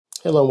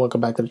Hello and welcome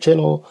back to the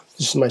channel.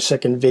 This is my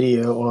second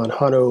video on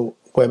Hono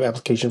Web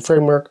Application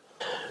Framework.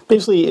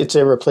 Basically, it's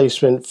a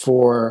replacement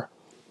for,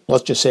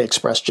 let's just say,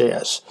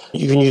 Express.js.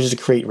 You can use it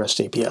to create REST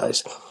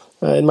APIs.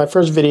 In my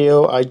first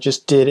video, I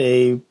just did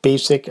a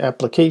basic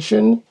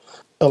application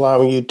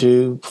allowing you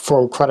to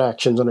perform CRUD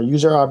actions on a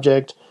user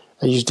object.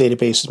 I use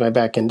database as my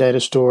backend data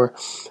store.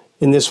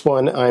 In this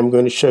one, I'm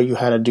going to show you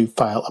how to do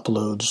file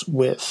uploads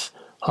with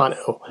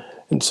Hono.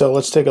 And so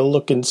let's take a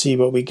look and see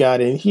what we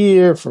got in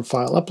here for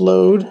file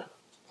upload.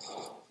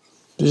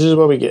 This is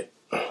what we get.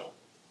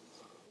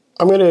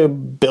 I'm going to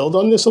build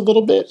on this a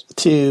little bit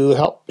to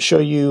help show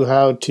you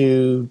how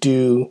to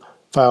do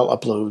file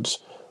uploads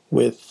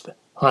with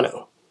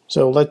Hono.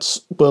 So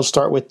we'll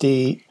start with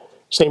the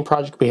same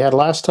project we had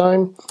last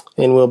time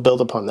and we'll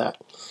build upon that.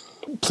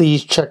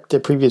 Please check the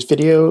previous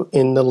video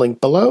in the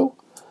link below,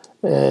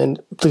 and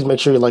please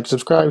make sure you like,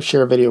 subscribe,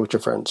 share a video with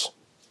your friends.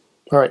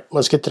 All right,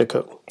 let's get to the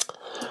code.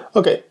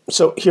 Okay,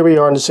 so here we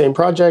are in the same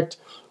project.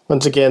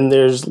 Once again,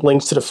 there's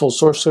links to the full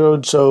source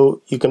code, so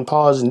you can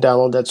pause and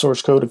download that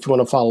source code if you want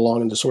to follow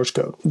along in the source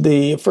code.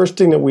 The first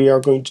thing that we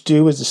are going to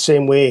do is the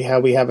same way how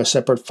we have a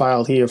separate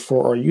file here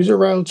for our user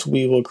routes.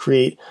 We will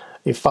create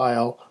a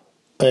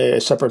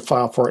separate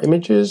file for our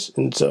images,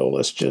 and so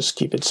let's just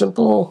keep it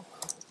simple.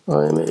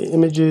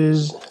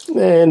 Images,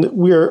 and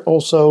we're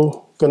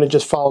also going to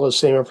just follow the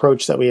same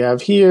approach that we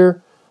have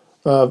here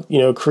of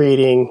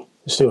creating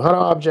this new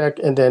Hono object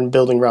and then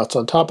building routes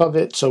on top of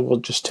it. So we'll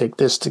just take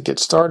this to get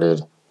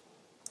started.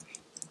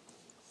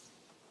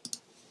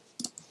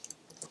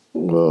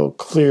 We'll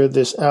clear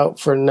this out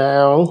for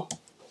now,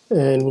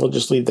 and we'll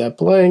just leave that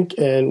blank,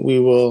 and we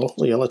will,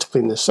 let's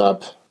clean this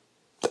up.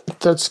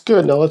 That's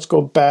good. Now let's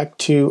go back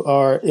to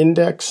our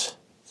index.ts,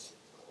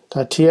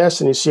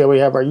 and you see how we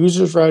have our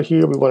users route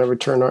here. We want to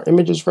return our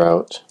images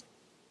route.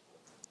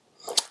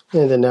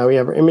 And then now we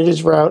have our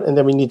images route, and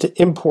then we need to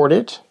import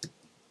it.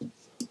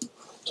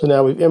 So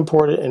now we've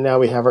imported, and now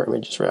we have our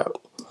images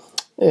route.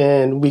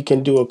 And we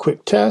can do a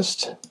quick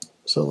test.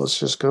 So let's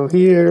just go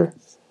here,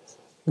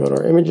 go to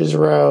our images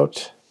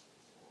route,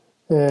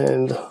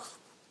 and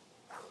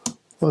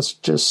let's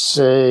just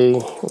say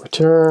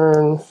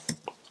return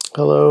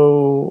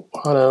hello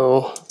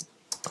Hono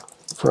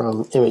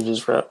from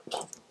images route.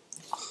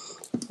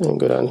 And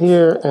go down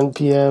here,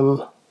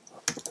 npm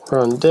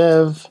run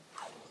dev.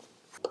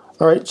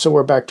 All right, so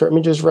we're back to our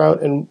images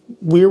route, and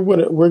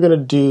we're gonna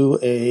do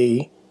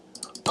a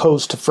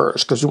post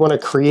first because we want to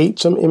create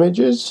some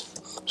images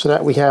so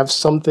that we have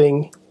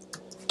something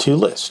to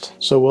list.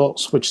 So we'll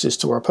switch this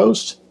to our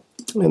post,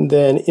 and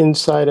then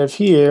inside of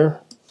here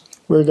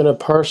we're going to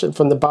parse it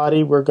from the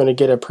body. We're going to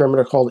get a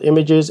parameter called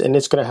images, and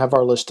it's going to have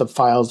our list of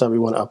files that we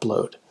want to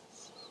upload.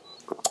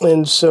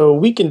 And so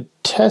we can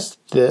test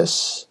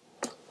this.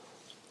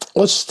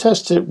 Let's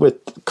test it with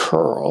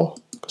curl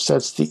because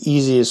that's the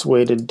easiest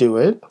way to do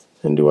it.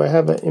 And do I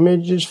have an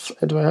image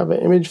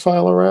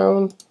file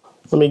around?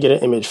 Let me get an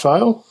image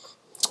file.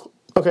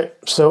 Okay,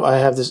 so I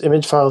have this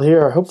image file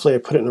here. Hopefully I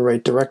put it in the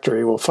right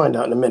directory. We'll find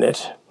out in a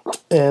minute.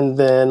 And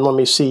then let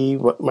me see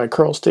what my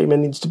curl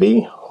statement needs to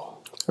be.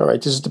 All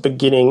right, this is the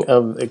beginning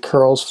of a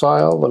curls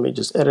file. Let me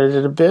just edit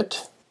it a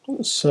bit.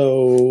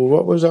 So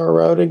what was our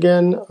route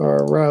again?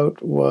 Our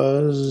route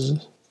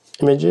was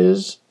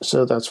images,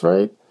 so that's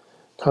right.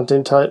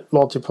 Content type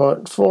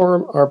multi-part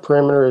form. Our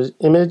parameter is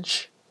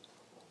image.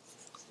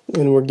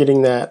 And we're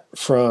getting that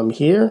from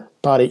here,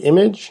 body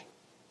image.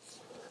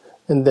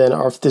 And then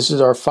this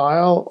is our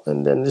file,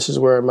 and then this is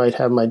where I might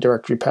have my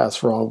directory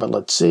paths wrong, but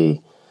let's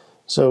see.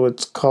 So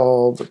it's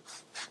called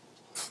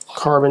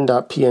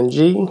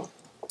carbon.png.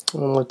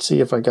 And let's see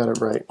if I got it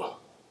right.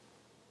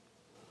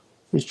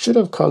 We should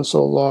have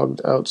console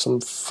logged out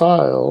some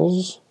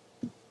files.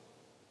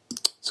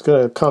 It's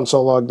going to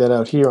console log that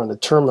out here on the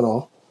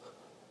terminal.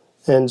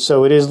 And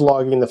so it is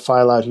logging the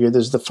file out here.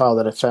 This is the file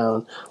that I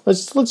found.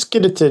 Let's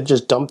get it to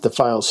just dump the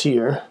files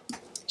here.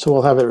 So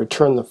we'll have it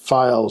return the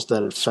files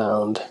that it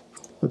found.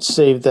 Let's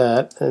save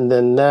that, and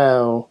then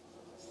now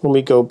when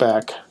we go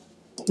back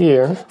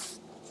here,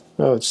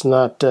 no, it's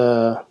not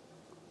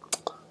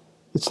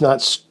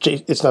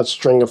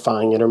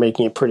stringifying it or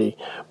making it pretty,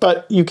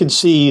 but you can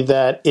see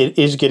that it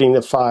is getting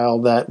the file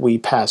that we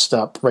passed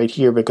up right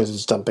here because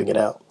it's dumping it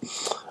out.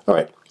 All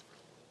right.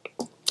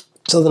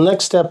 So the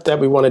next step that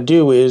we want to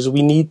do is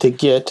we need to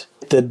get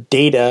the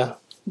data.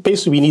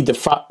 Basically, we need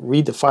to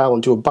read the file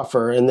into a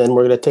buffer, and then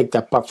we're going to take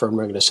that buffer and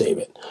we're going to save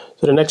it.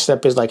 So the next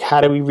step is how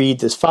do we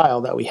read this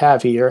file that we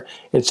have here?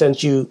 And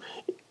since you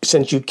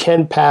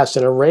can pass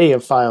an array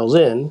of files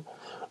in,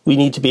 we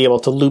need to be able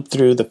to loop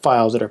through the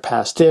files that are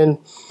passed in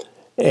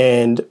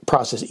and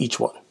process each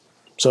one.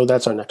 So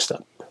that's our next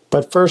step.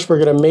 But first,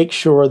 we're going to make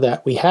sure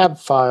that we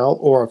have file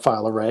or a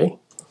file array,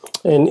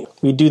 and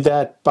we do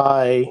that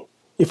by,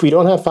 if we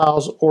don't have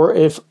files, or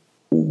if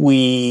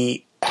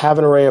we have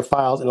an array of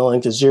files and a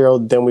length is 0,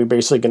 then we're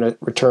basically going to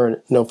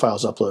return no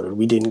files uploaded.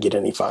 We didn't get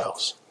any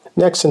files.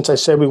 Next, since I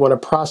said we want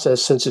to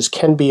process, since this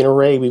can be an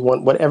array, we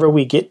want whatever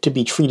we get to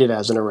be treated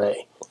as an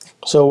array.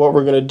 So what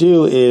we're going to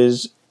do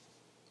is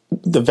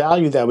the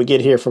value that we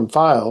get here from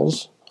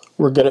files,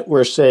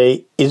 we're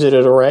say, is it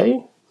an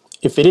array?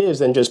 If it is,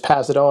 then just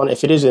pass it on.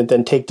 If it isn't,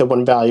 then take the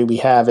one value we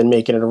have and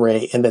make it an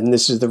array. And then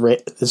this is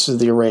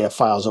the array of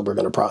files that we're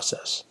going to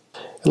process.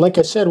 And like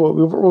I said, what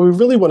we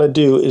really want to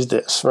do is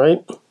this,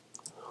 right?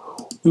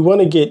 We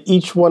want to get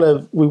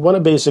we want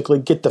to basically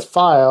get the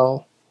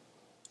file,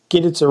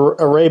 get its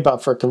array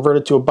buffer, convert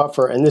it to a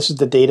buffer, and this is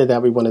the data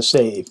that we want to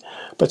save.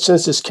 But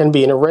since this can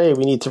be an array,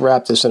 we need to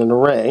wrap this in an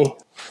array.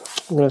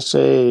 I'm going to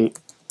say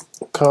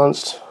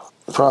const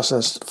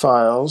processed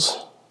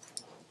files,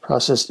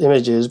 processed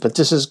images, but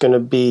this is going to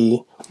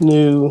be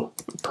new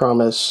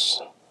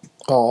promise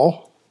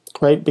all,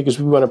 right? Because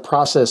we want to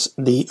process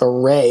the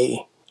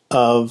array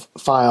of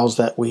files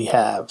that we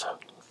have.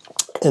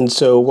 And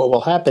so what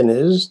will happen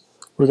is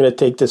we're going to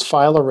take this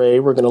file array,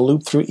 we're going to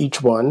loop through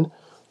each one,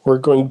 we're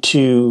going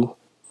to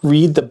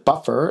read the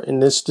buffer,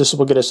 and this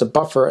will get us a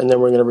buffer, and then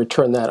we're going to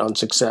return that on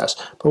success.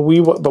 But we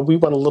want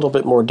a little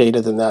bit more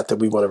data than that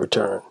we want to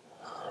return,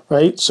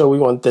 right? So we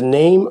want the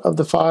name of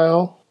the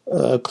file.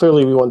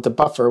 Clearly we want the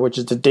buffer, which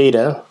is the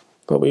data,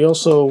 but we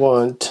also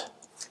want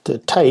the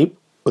type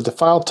with the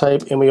file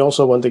type, and we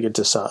also want to get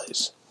the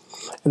size.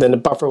 And then the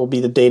buffer will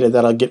be the data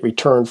that'll get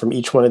returned from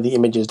each one of the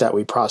images that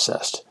we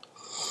processed.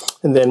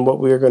 And then what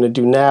we're going to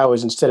do now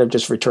is, instead of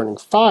just returning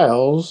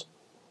files,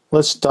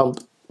 let's dump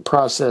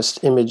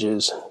processed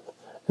images,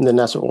 and then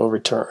that's what we'll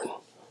return.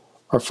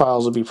 Our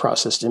files will be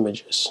processed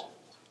images.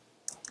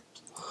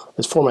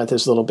 Let's format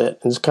this a little bit,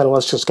 and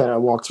let's just kind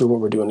of walk through what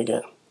we're doing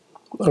again.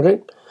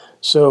 Okay.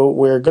 So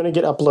we're going to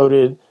get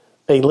uploaded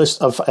a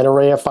list of an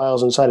array of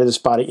files inside of this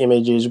body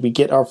images. We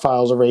get our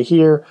files array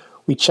here.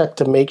 We check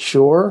to make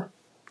sure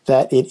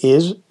that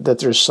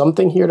there's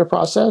something here to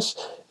process.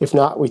 If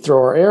not, we throw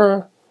our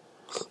error.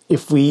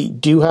 If we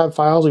do have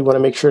files, we want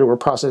to make sure that we're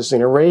processing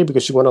an array,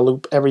 because you want to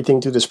loop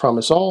everything through this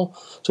promise all.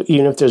 So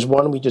even if there's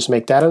one, we just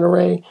make that an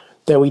array.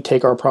 Then we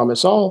take our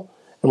promise all,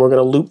 and we're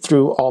going to loop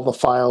through all the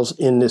files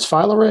in this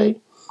file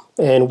array,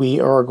 and we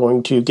are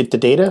going to get the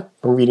data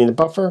from reading the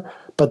buffer.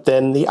 But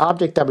then the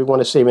object that we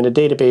want to save in a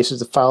database is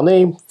the file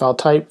name, file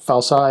type,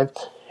 file size,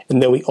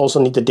 and then we also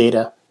need the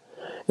data.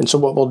 And so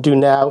what we'll do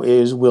now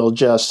is let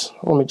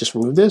me just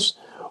remove this.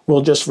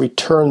 We'll just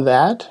return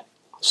that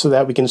so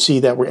that we can see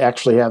that we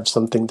actually have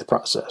something to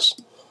process.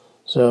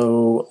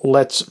 So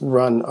let's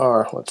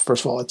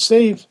first of all, let's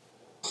save.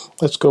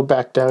 Let's go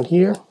back down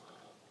here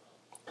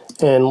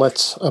and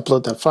let's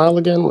upload that file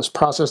again. Let's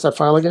process that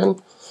file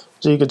again.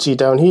 So you can see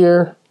down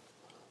here,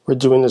 we're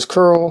doing this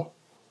curl.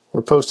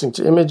 We're posting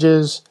to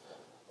images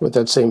with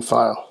that same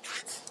file.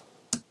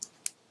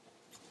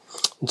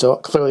 And so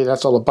clearly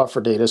that's all the buffer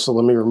data, so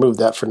let me remove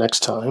that for next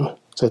time.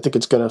 So I think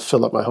it's going to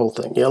fill up my whole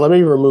thing. Yeah, let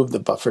me remove the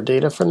buffer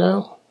data for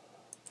now.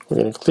 We're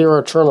going to clear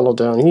our terminal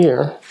down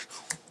here.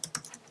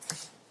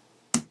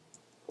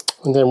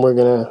 And then we're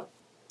going to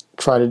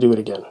try to do it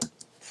again.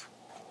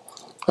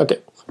 Okay,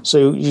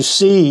 so you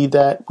see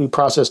that we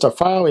processed our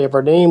file, we have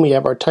our name, we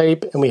have our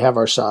type, and we have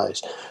our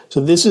size. So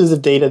this is the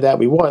data that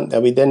we want,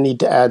 that we then need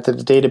to add to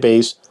the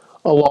database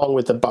along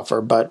with the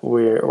buffer, but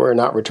we're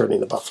not returning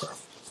the buffer.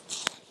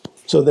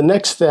 So the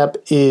next step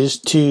is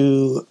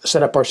to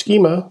set up our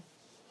schema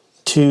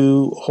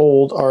to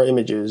hold our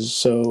images.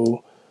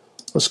 So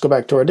let's go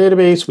back to our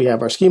database. We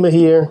have our schema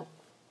here.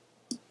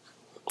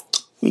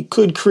 We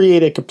could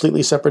create a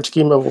completely separate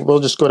schema.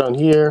 We'll just go down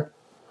here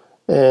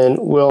and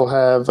we'll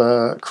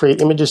have create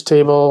images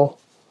table.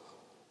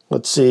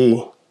 Let's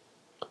see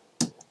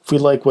if we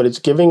like what it's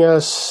giving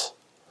us.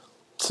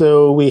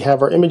 So we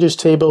have our images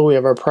table, we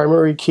have our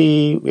primary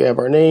key, we have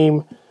our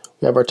name,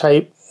 we have our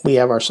type, we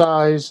have our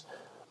size.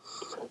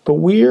 But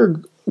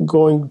we're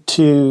going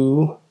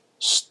to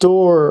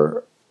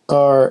store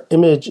our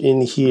image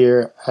in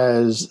here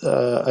as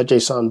a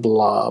JSON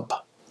blob.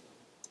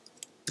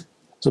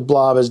 So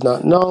blob is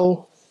not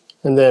null,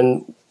 and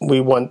then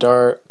we want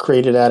our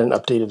created at and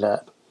updated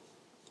at.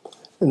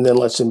 And then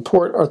let's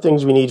import our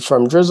things we need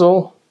from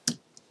Drizzle.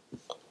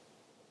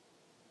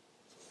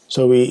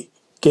 So we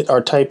get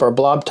our type, our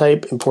blob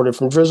type, imported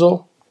from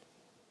Drizzle.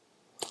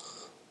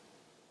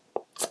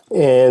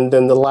 And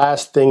then the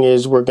last thing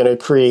is we're going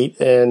to create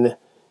an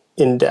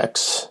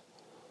index.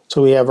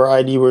 So we have our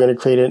ID, we're going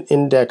to create an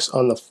index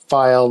on the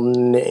file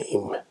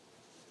name.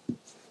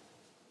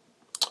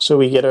 So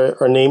we get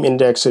our name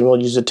index, and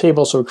we'll use a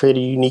table, so we'll create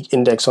a unique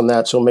index on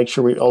that, so we'll make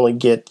sure we only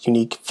get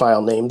unique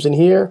file names in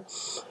here.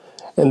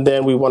 And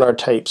then we want our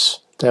types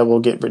that will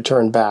get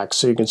returned back.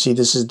 So you can see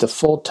this is the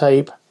full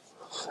type,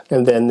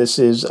 and then this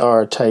is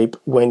our type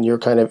when you're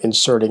kind of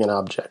inserting an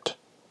object.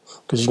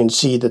 Because you can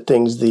see the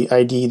things, the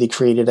ID, the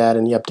created at,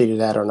 and the updated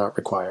at are not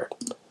required.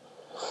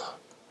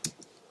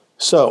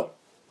 So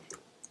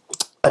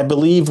I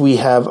believe we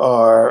have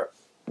our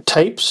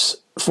types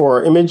for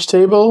our image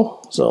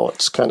table. So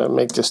let's kind of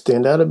make this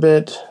stand out a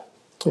bit.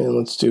 And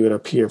let's do it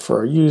up here for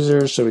our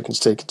users so we can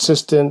stay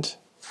consistent.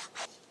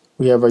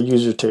 We have our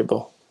user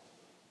table.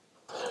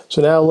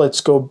 So now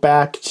let's go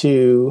back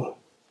to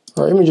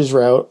our images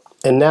route,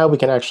 and now we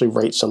can actually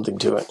write something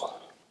to it.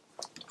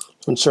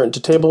 Insert into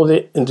table,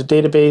 into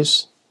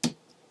database.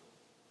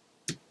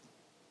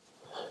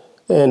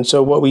 And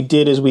so what we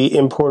did is we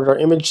imported our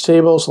image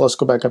table. So let's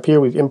go back up here.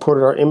 We've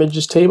imported our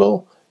images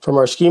table from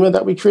our schema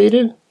that we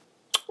created.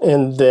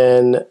 And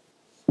then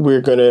we're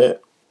going to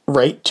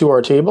write to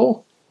our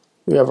table.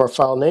 We have our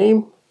file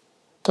name,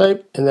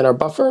 type, and then our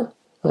buffer.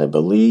 I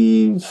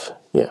believe,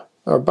 yeah,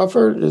 our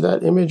buffer, is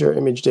that image or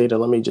image data?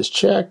 Let me just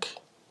check.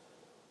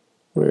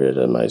 Where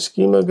did my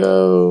schema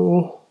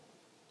go?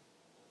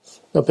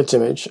 Nope, it's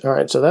image. All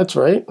right, so that's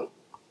right.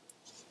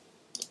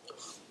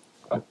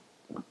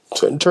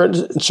 So insert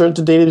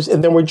the database,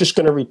 and then we're just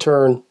going to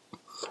return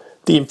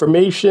the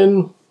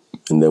information,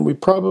 and then we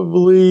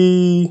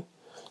probably,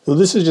 so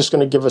this is just going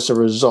to give us a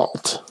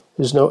result.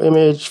 There's no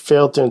image,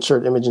 failed to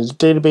insert image into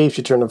database,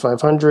 return to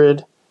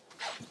 500.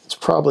 It's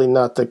probably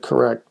not the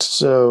correct,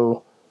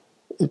 so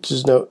it's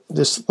just no,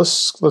 this,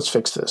 let's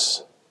fix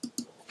this.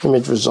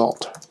 Image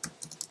result.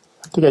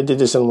 I think I did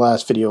this in the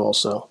last video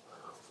also.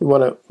 We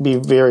want to be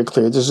very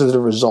clear, this is the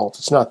result,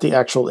 it's not the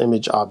actual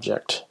image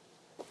object.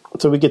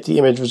 So we get the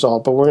image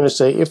result, but we're going to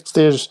say if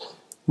there's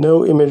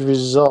no image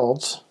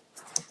result,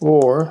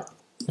 or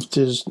if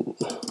there's,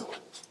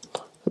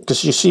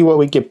 because you see what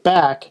we get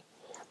back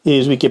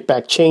is we get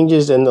back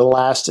changes and the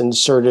last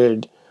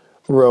inserted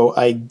row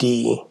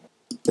ID.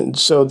 And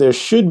so there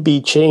should be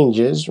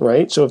changes,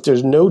 right? So if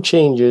there's no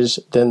changes,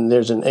 then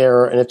there's an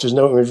error, and if there's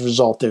no image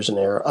result, there's an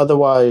error.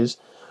 Otherwise,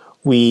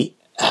 we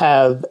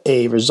have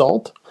a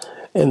result,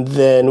 and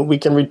then we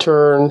can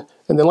return,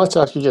 and then let's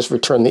actually just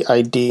return the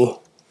ID.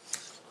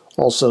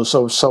 Also,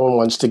 so if someone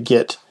wants to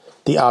get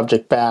the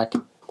object back,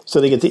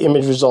 so they get the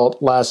image result,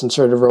 last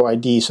inserted row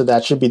ID, so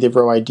that should be the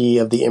row ID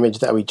of the image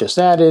that we just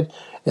added,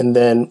 and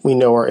then we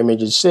know our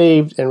image is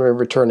saved and we're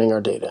returning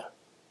our data.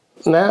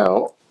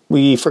 Now,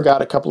 we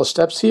forgot a couple of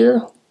steps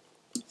here.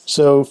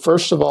 So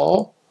first of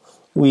all,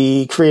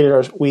 we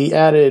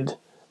added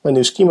a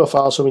new schema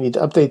file, so we need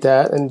to update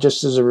that, and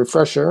just as a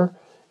refresher,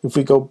 if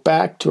we go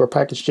back to our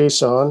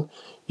package.json,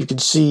 you can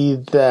see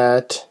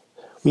that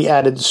we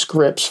added the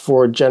scripts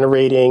for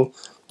generating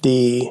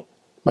the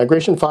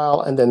migration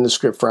file and then the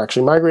script for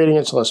actually migrating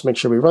it. So let's make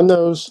sure we run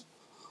those.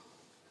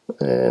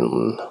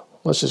 And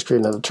let's just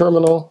create another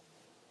terminal.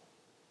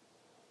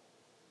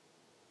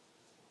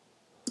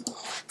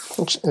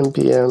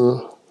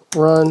 npm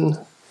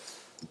run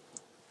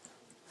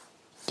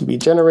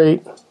db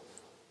generate.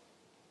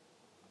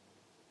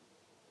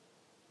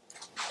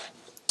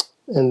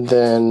 And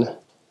then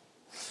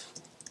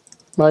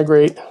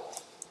migrate.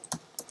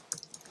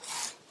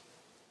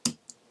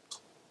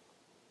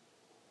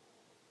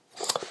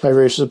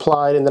 Migration is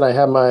applied, and then I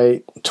have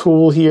my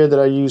tool here that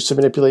I use to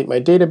manipulate my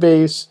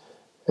database,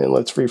 and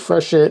let's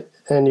refresh it,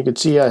 and you can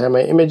see I have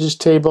my images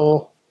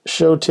table,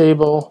 show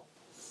table.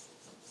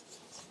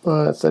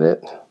 That's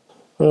it.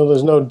 Well,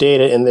 there's no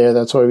data in there,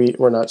 that's why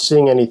we're not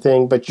seeing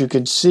anything, but you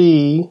could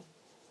see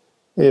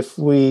if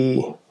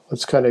we,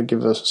 let's kind of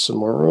give us some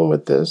more room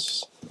with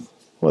this.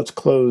 Let's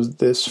close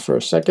this for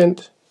a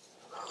second.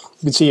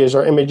 You can see here's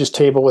our images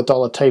table with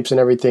all the types and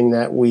everything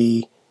that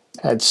we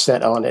had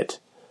set on it.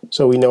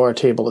 So we know our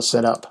table is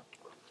set up.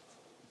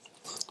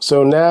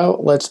 So now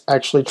let's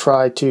actually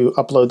try to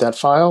upload that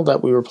file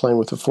that we were playing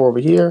with before over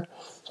here.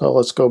 So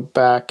let's go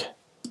back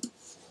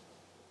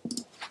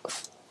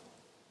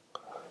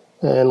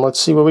and let's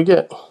see what we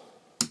get.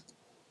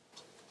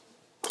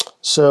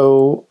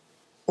 So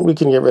we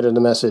can get rid of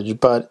the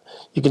message, but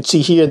you can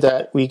see here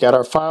that we got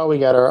our file, we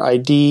got our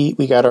ID,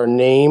 we got our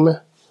name,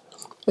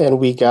 and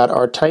we got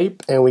our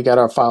type, and we got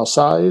our file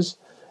size.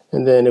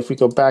 And then if we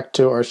go back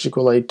to our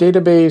SQL-like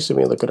database and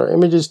we look at our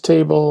images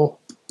table,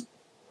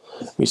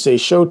 we say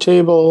show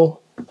table,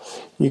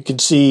 you can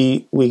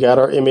see we got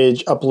our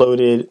image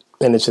uploaded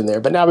and it's in there.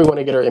 But now we want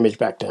to get our image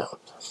back down.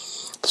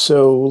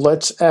 So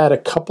let's add a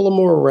couple of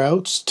more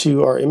routes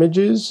to our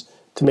images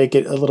to make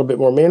it a little bit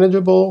more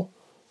manageable.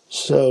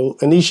 So,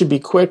 and these should be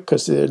quick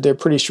because they're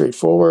pretty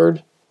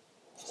straightforward.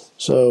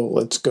 So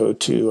let's go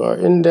to our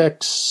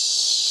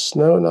index.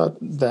 No, not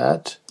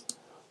that.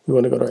 We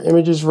want to go to our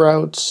images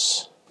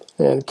routes.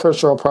 And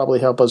cursor will probably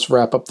help us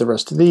wrap up the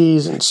rest of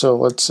these. And so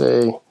let's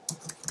say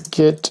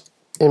get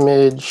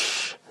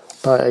image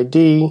by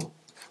ID.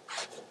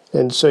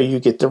 And so you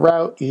get the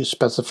route, you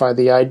specify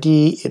the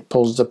ID, it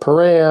pulls the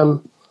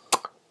param,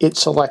 it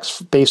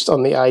selects based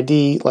on the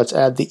ID. Let's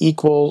add the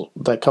equal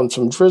that comes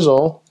from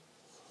Drizzle.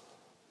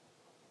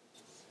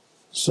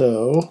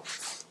 So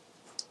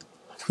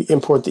we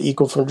import the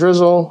equal from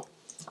Drizzle.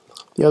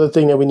 The other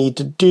thing that we need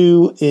to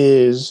do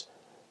is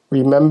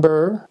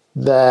remember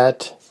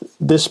that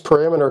this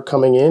parameter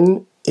coming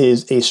in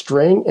is a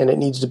string and it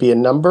needs to be a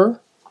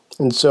number.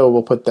 And so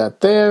we'll put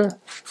that there.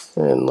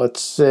 And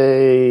let's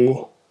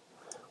say,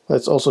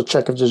 let's also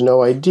check if there's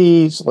no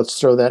IDs. Let's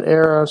throw that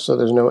error so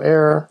there's no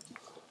error.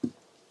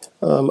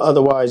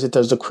 Otherwise it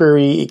does the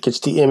query, it gets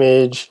the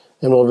image,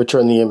 and we'll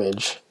return the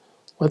image.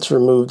 Let's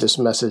remove this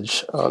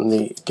message on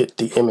the get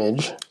the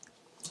image.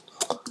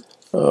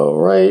 All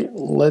right,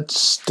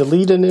 let's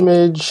delete an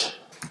image.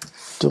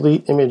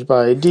 Delete image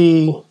by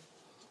ID.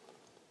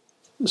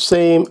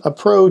 Same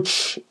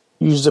approach.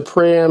 use the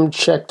param,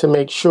 check to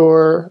make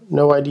sure,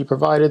 no ID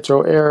provided,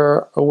 throw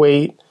error,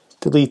 await,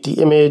 delete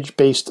the image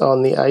based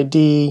on the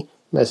ID,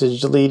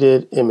 message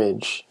deleted,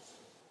 image.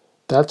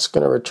 That's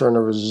going to return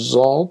a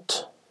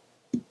result.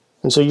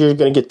 And so you're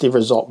going to get the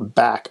result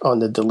back on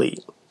the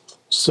delete.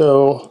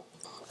 So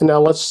now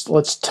let's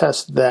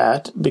test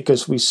that,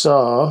 because we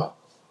saw,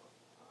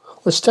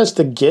 let's test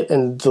the get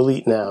and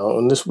delete now.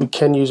 And this, we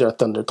can use our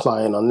Thunder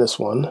client on this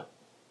one.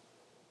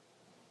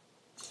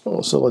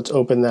 So let's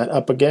open that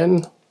up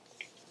again.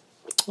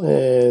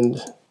 And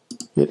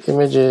get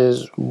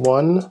images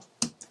 1.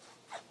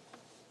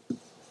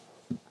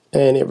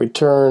 And it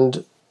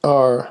returned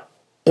our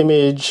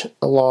image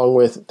along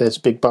with this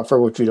big buffer,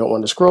 which we don't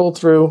want to scroll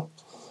through.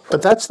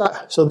 But that's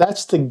not, so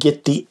that's to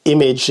get the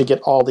image, to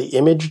get all the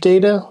image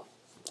data.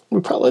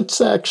 Let's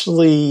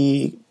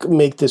actually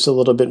make this a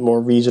little bit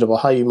more reasonable,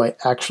 how you might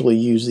actually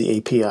use the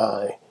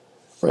API,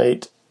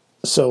 right?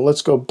 So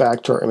let's go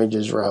back to our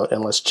images route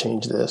and let's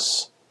change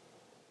this.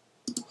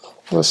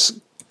 Let's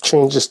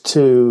change this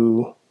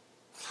to,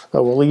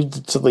 we'll leave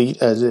the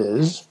delete as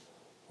is.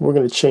 We're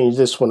going to change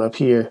this one up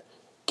here.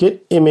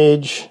 Get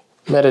image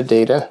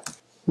metadata,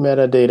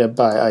 metadata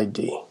by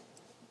ID.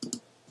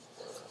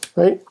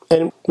 Right?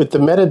 And with the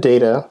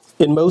metadata,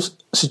 in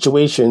most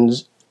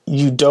situations,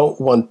 you don't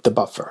want the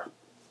buffer.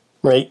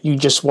 Right? You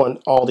just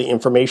want all the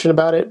information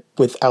about it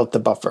without the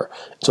buffer.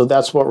 So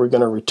that's what we're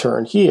going to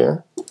return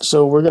here.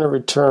 So we're going to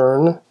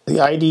return the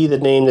ID, the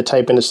name, the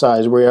type, and the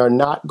size. We are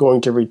not going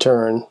to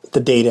return the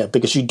data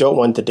because you don't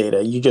want the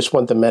data. You just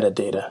want the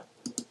metadata.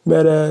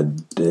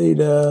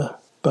 Metadata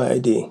by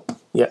ID.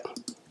 Yeah.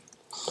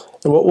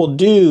 And what we'll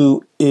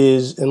do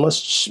is, and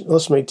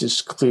let's make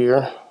this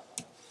clear,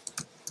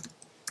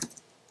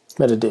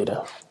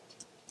 metadata.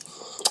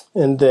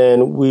 And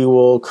then we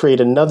will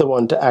create another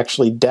one to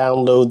actually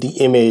download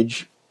the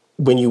image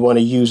when you want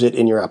to use it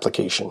in your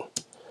application.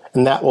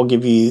 And that will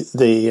give you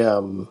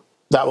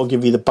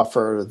the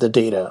buffer, the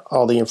data,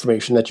 all the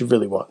information that you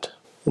really want.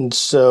 And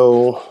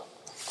so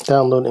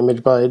download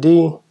image by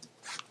ID,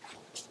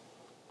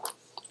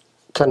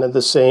 kind of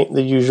the same,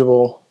 the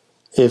usual.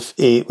 If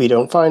we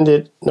don't find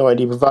it, no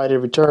ID provided,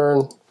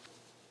 return.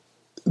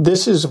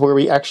 This is where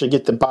we actually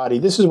get the body.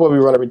 This is what we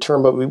want to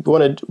return, but we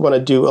want to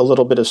do a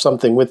little bit of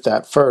something with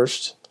that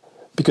first.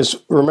 Because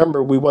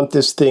remember, we want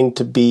this thing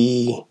to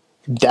be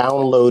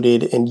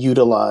downloaded and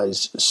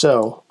utilized.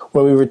 So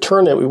when we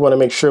return it, we want to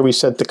make sure we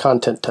set the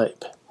content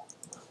type.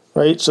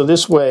 Right? So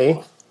this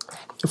way,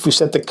 if we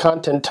set the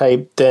content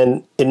type,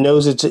 then it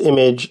knows it's an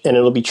image and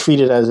it'll be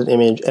treated as an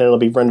image and it'll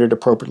be rendered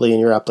appropriately in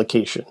your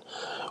application.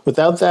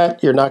 Without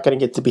that, you're not going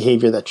to get the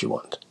behavior that you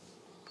want.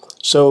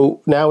 So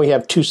now we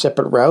have two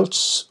separate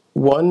routes.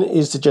 One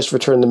is to just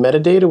return the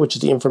metadata, which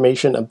is the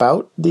information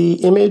about the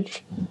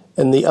image,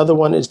 and the other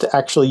one is to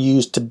actually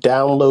use to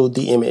download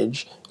the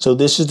image. So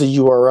this is the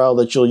URL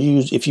that you'll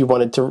use if you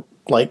wanted to,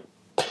 like,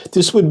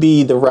 this would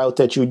be the route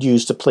that you would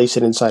use to place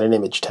it inside an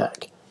image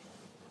tag,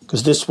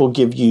 because this will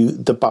give you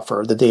the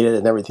buffer, the data,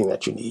 and everything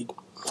that you need.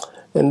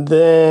 And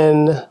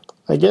then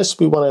I guess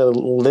we want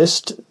to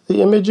list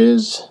the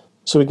images,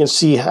 so we can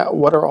see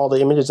what are all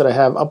the images that I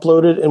have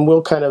uploaded, and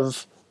we'll kind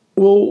of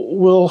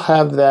we'll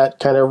have that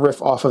kind of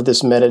riff off of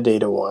this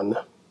metadata one,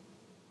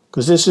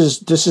 because this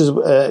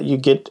is you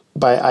get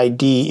by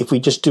ID. If we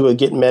just do a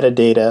get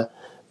metadata,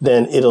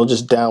 then it'll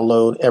just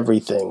download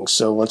everything.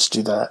 So let's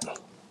do that.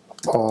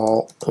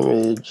 All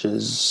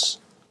images.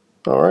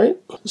 All right.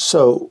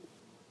 So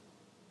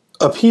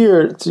up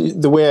here,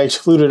 the way I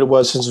excluded it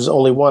was, since there's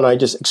only one, I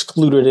just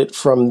excluded it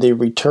from the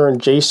return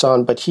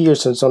JSON. But here,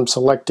 since I'm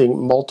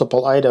selecting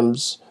multiple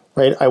items,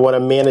 right, I want to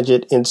manage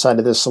it inside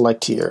of this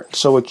select here.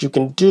 So what you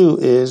can do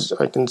is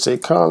I can say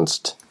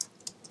const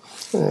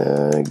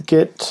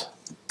get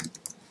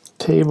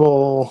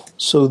table.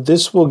 So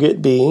this will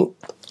get me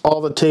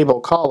all the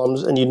table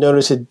columns, and you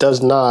notice it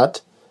does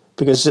not,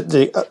 because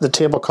the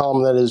table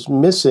column that is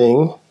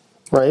missing,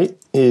 right,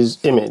 is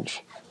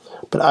image.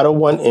 But I don't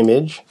want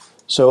image.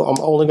 So I'm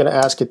only going to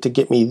ask it to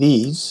get me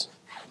these,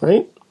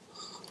 right?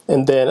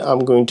 And then I'm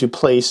going to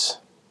place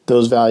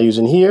those values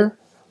in here.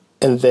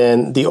 And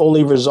then the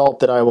only result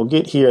that I will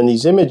get here in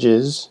these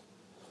images,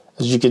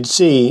 as you can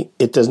see,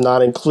 it does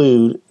not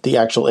include the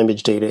actual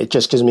image data. It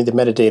just gives me the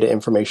metadata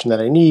information that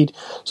I need.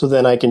 So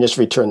then I can just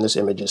return this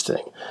images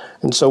thing.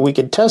 And so we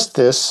can test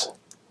this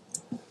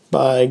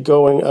by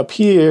going up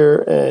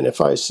here, and if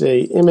I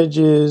say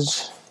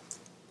images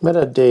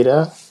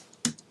metadata,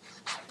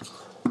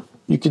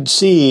 you can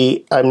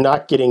see I'm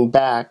not getting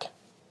back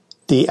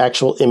the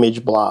actual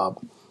image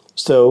blob.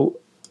 So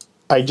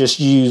I just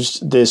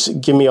used this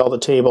give me all the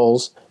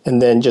tables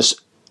and then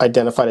just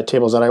identify the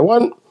tables that I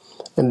want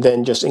and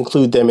then just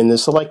include them in the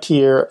select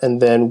here,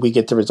 and then we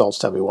get the results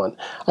that we want.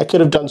 I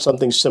could have done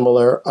something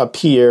similar up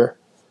here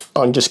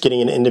on just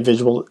getting an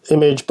individual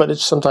image, but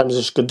sometimes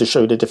it's good to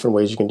show you the different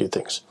ways you can do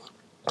things.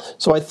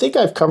 So I think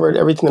I've covered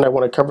everything that I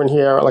want to cover in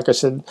here. Like I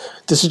said,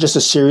 this is just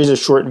a series of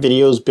short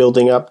videos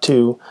building up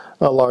to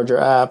a larger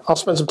app. I'll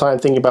spend some time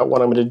thinking about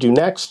what I'm going to do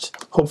next.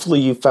 Hopefully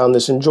you found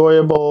this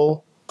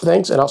enjoyable.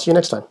 Thanks, and I'll see you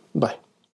next time. Bye.